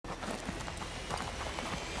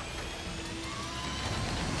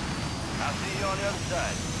I'll see you on the other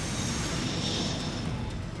side.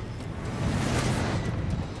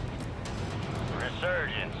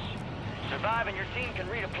 Resurgence. Survive and your team can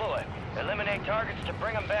redeploy. Eliminate targets to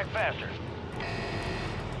bring them back faster.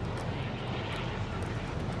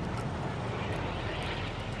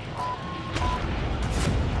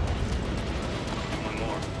 One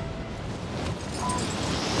more.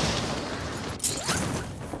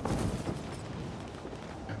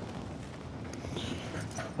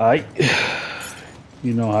 Alright.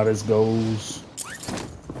 You know how this goes.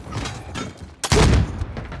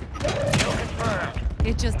 Kill confirmed.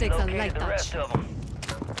 It just takes a Located light the touch. rest of them.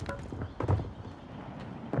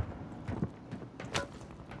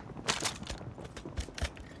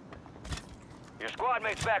 Your squad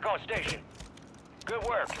mate's back on station. Good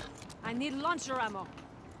work. I need launcher ammo.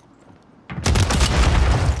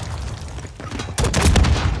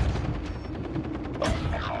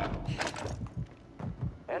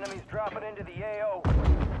 Enemies dropping into the AO.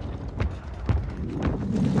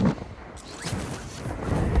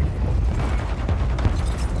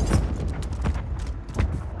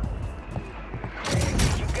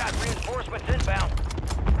 You've got reinforcements inbound.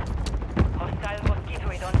 Hostile Mosquito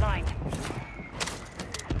is online.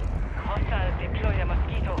 Hostile deploy the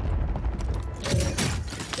Mosquito.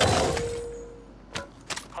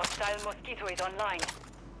 Hostile Mosquito is online.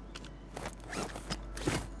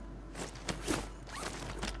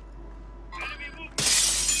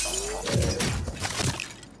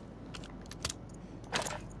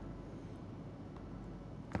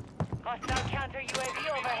 Hostile counter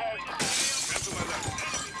UAV overhead.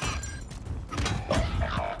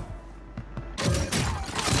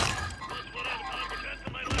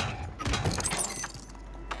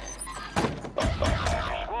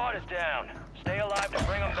 Your squad is down. Stay alive to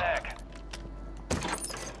bring them back.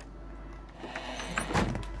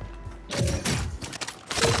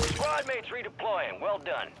 Squad mates redeploying. Well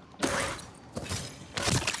done.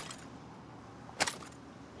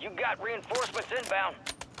 You got reinforcements inbound.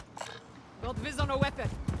 Got viz on a weapon.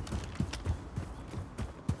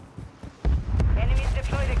 Enemies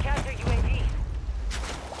deploy the counter UAV.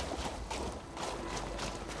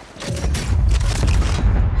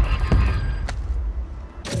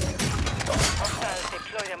 Hostile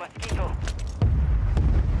deploy the Mosquito.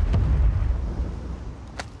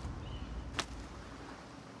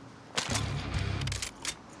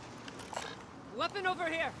 Weapon over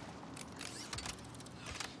here.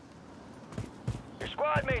 Your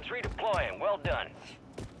squad mates redeploying. Well done.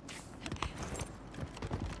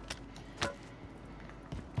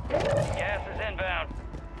 Gas is inbound.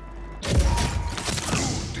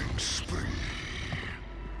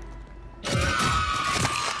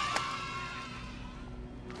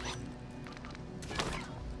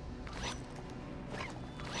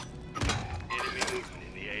 Enemy movement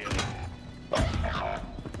in the AO.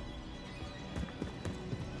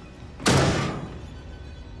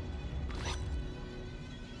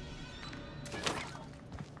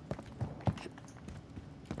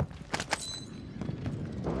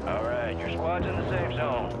 All right, your squad's in the safe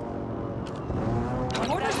zone.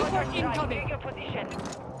 Mortar support incoming. Take your position.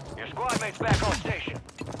 Your squad mate's back on station.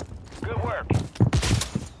 Good work.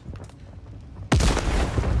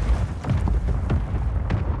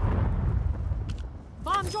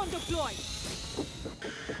 Bomb drone deployed.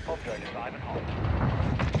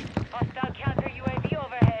 Hostile counter UAV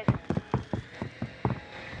overhead.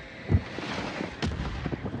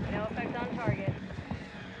 No effect on target.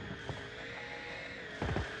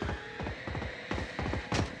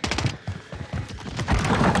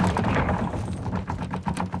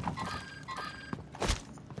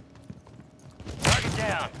 Target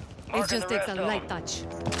down. It Marking just the takes rest a of light them. touch.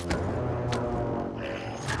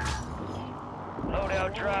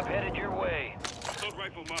 Loadout drop headed your way. Assault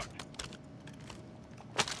rifle marked.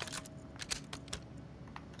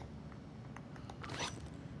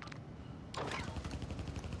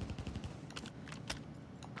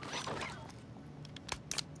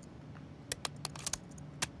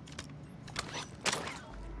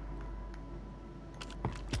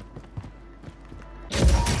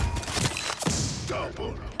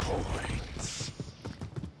 Double points.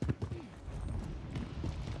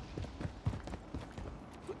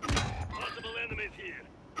 Possible enemies here.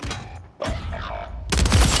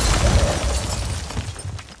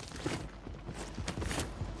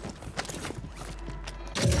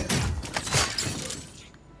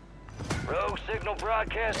 Rogue signal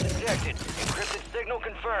broadcast detected. Encrypted signal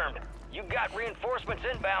confirmed. You got reinforcements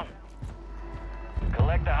inbound.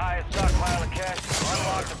 Collect the highest stockpile of cash to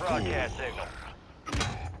unlock the broadcast signal.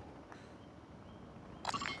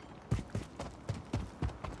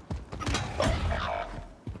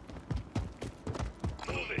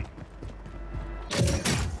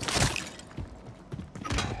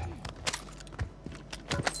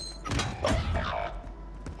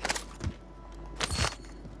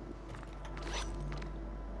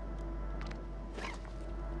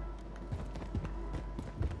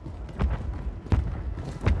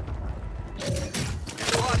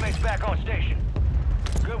 back on station.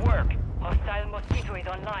 Good work. Hostile Mosquito is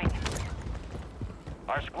online.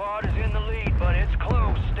 Our squad is in the lead, but it's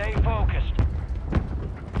close. Stay focused.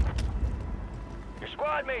 Your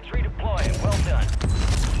squad mates redeploying. Well done.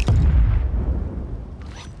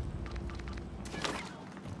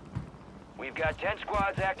 We've got 10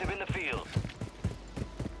 squads active in the field.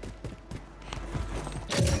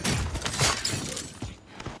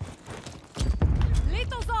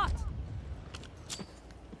 Little Zot!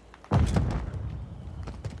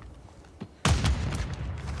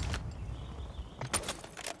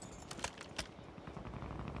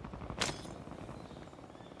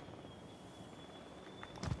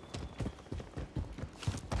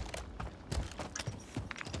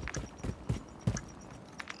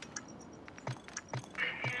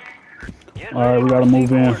 Get All right, ready we to gotta receive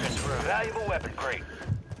move in. orders for a valuable weapon crate.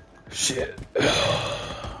 Shit.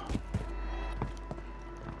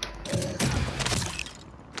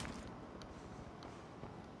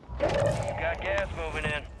 Got gas moving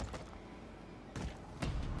in.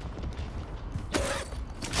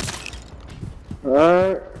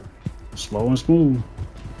 Alright. Slow and smooth.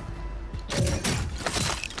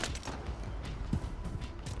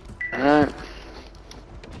 Alright.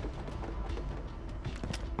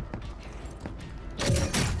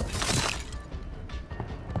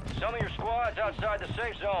 Some of your squads outside the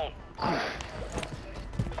safe zone.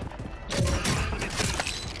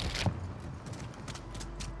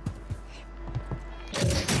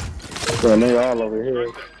 So they all over here.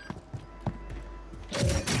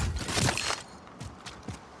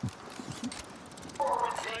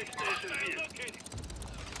 Supply station here. Located.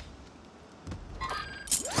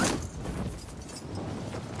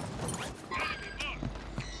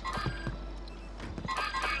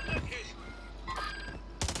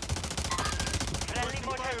 Friendly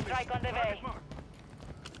mortar strike on the way.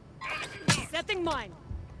 Setting mine.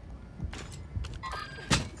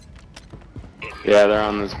 Yeah, they're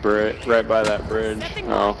on this bridge, right by that bridge.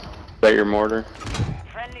 Oh, is that your mortar?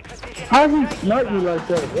 Friendly precision. How do you strike snipe me inbound. like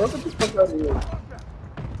that? Bro? Get the fuck out of here.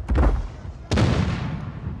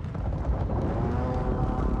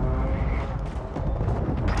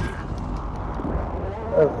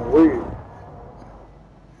 That's weird.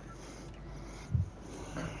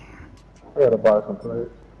 I gotta buy some plates.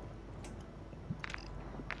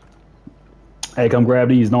 Hey, come grab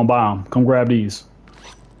these. Don't buy them. Come grab these.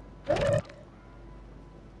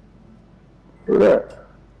 Who that?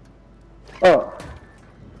 Oh.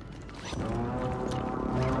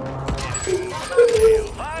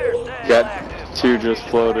 Fire sale Got active. two just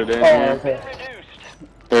floated in Oh, here. okay. Reduced.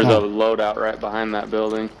 There's a loadout right behind that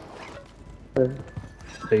building. There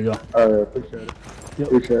you go. Oh, yeah, appreciate it. Yep.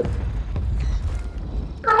 Appreciate it.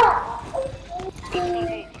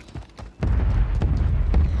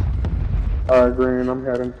 Alright, Green, I'm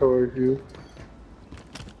heading towards you.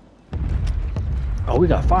 Oh, we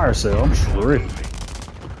got fire sale. I'm sure.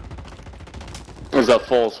 There's a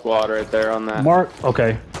full squad right there on that. Mark.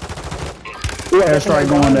 Okay. Airstrike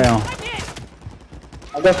going down.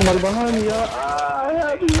 I got somebody behind me, y'all.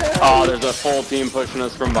 Oh, there's a full team pushing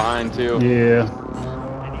us from behind, too. Yeah.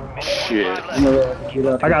 Shit.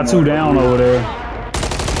 I got two down over there.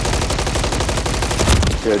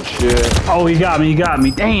 Good shit. Oh, he got me. He got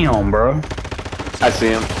me. Damn, bro. I see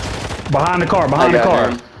him. Behind the car. I Behind the got car.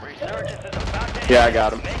 him. Resurgence is about to Yeah, I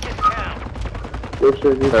got him. make it count.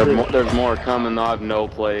 There's more coming, though. I have no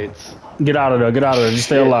plates. Get out of there. Get out of there. Just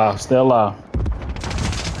stay alive. Stay alive.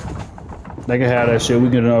 They can have that shit. We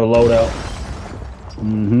get another loadout.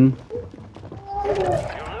 Mm-hmm.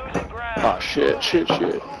 You're losing ground. Oh, shit.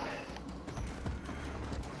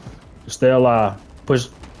 Just stay alive. Push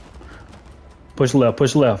left.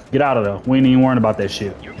 Push left. Get out of there. We ain't even worrying about that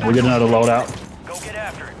shit. We get another loadout. Go get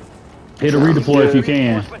after it. Hit a redeploy if you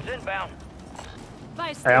can. Reinforcements inbound.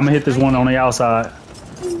 Hey, I'm gonna hit this one on the outside.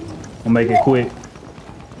 We'll make it quick.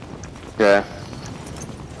 Yeah.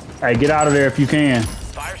 Hey, get out of there if you can.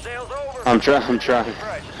 Fire sale's over. I'm trying. Prices.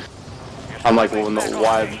 I'm like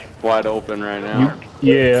wide open right now.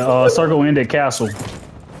 Yeah, circle in at castle.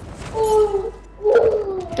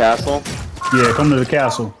 Castle? Yeah, come to the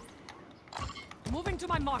castle. Moving to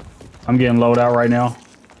my mark. I'm getting loadout right now.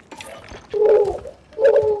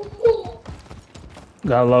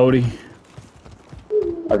 Got loady.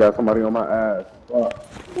 I got somebody on my ass. Fuck.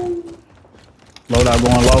 Loadout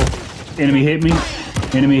going low. Enemy hit me.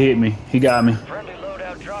 Enemy hit me. He got me. Friendly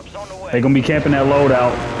loadout drops on the way. They gonna be camping that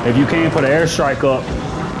loadout. If you can, put an airstrike up.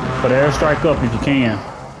 Put an airstrike up if you can.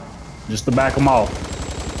 Just to back them off.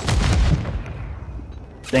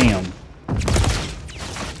 Damn.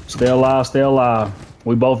 Stay alive, stay alive.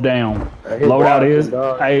 We both down. Loadout is,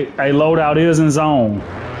 hey, loadout is in zone.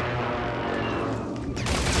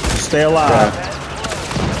 Stay alive.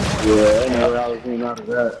 Yeah, they know I was getting out of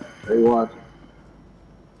that. They watching.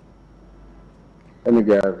 And the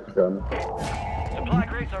guys are coming. Supply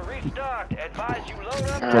crates are restocked. Advise you load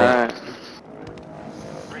up. Alright.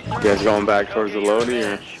 You guys going back towards the Lodi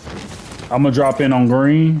or? I'm gonna drop in on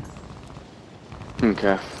green.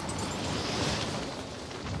 Okay.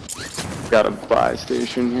 Got a buy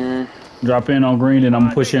station here. Drop in on green, and I'm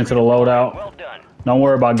gonna push into the loadout. Well done. Don't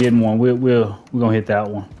worry about getting one. We're gonna hit that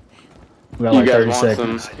one. We got You like guys 30 want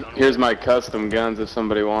seconds. some? Here's my custom guns if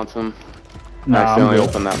somebody wants them. I Nah, I'm accidentally good.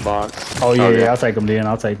 opened that box. Oh yeah, Okay. yeah, I'll take them then.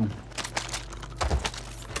 I'll take them.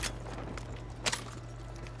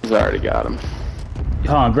 I already got them.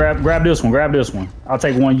 Grab this one. Grab this one. I'll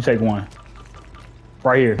take one. You take one.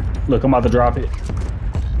 Right here. Look, I'm about to drop it.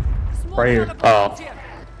 Smoke Right here. on the Oh. frontier.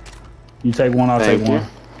 You take one. I'll Thank take you. one.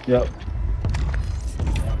 Yep.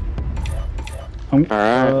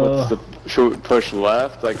 Alright, what's the... Should we push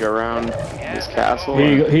left, like around this castle?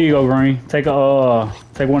 Here you go, Green. Take one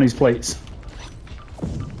of these plates.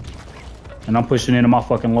 And I'm pushing into my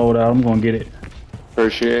fucking loadout. I'm gonna get it.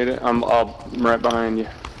 Appreciate it. I'm right behind you.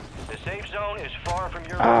 The safe zone is far from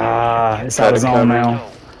your Ah, it's out of Try to zone cover. now.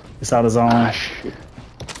 It's out of zone. Ah, shit.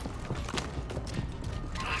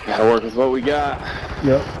 Gotta work with what we got.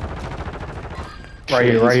 Yep. Right Shit,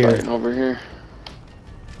 here, right he's here. fighting over here.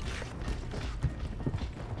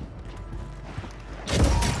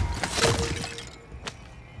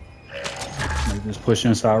 Let me just push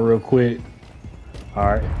inside real quick. All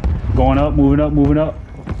right. Going up, moving up, moving up.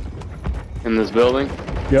 In this building.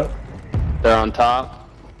 Yep. They're on top.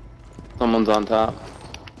 Someone's on top.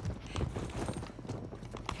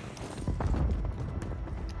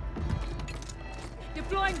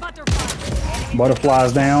 Deploying butterfly.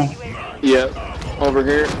 Butterflies down. Yep. Over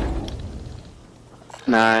here.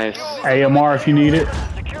 Nice. AMR if you need it.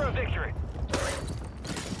 Secure a victory.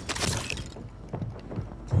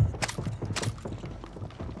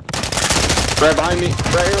 Right behind me.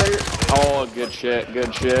 Right here, right here. Oh, good shit.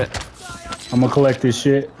 Good shit. I'm gonna collect this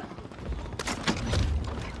shit.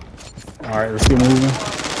 All right, let's get moving.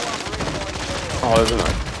 Oh, there's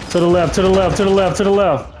another. To the left, to the left, to the left, to the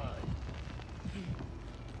left.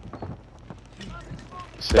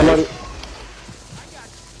 Somebody.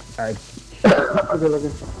 All right, Okay,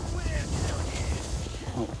 looking.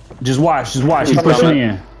 just watch, just watch. He's He's pushing coming.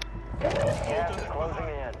 in. Gas is closing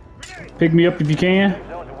in. Pick me up if you can.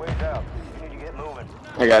 Zone's a ways out. You need to get moving.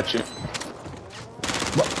 I got you.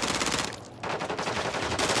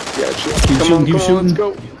 Got you. Keep Come shooting, on, keep come on, let's shooting.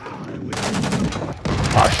 go.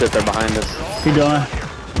 Oh shit, they're behind us. He done. 3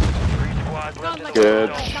 squads left in the Good.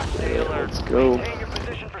 zone. shit, Stay alert. Let's go. Maintain your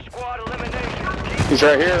position for squad elimination. Keep He's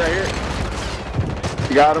right here, right here.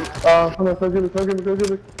 You got him. Come on, go get it, go get it, go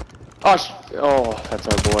get it. Oh, oh, that's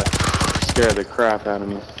our boy. Scared the crap out of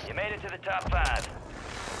me. You made it to the top 5.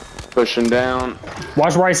 Pushing down.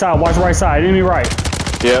 Watch right side, watch right side. Enemy right.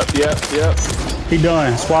 Yep, yep, yep. He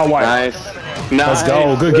done. Squad wipe. Nice. Nice. Let's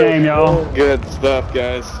go. Good game, y'all. Good stuff,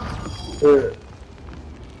 guys. Good.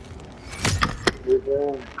 Good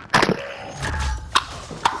game.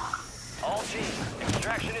 All teams,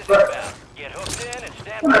 extraction is inbound. Get hooked in and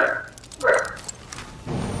stand by.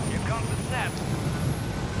 Here comes the snap.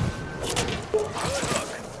 Good hook.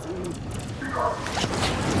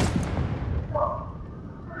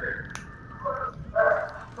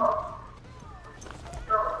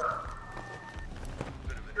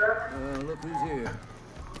 Look who's here.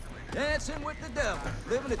 Dancing with the devil,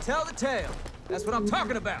 living to tell the tale. That's what I'm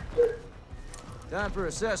talking about. Time for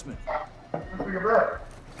assessment.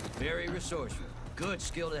 Very resourceful. Good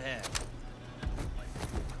skill to have.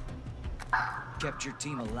 Kept your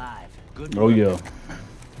team alive. Good Oh work. yeah.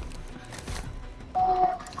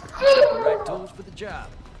 The right tools for the job.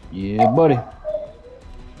 Yeah, buddy. God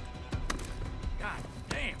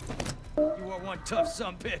damn. You are one tough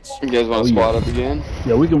sumbitch. You guys want to squat up again?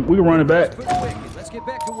 Yeah, we can run it back. Quick, quick. Let's get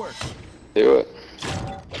back to work. Do it.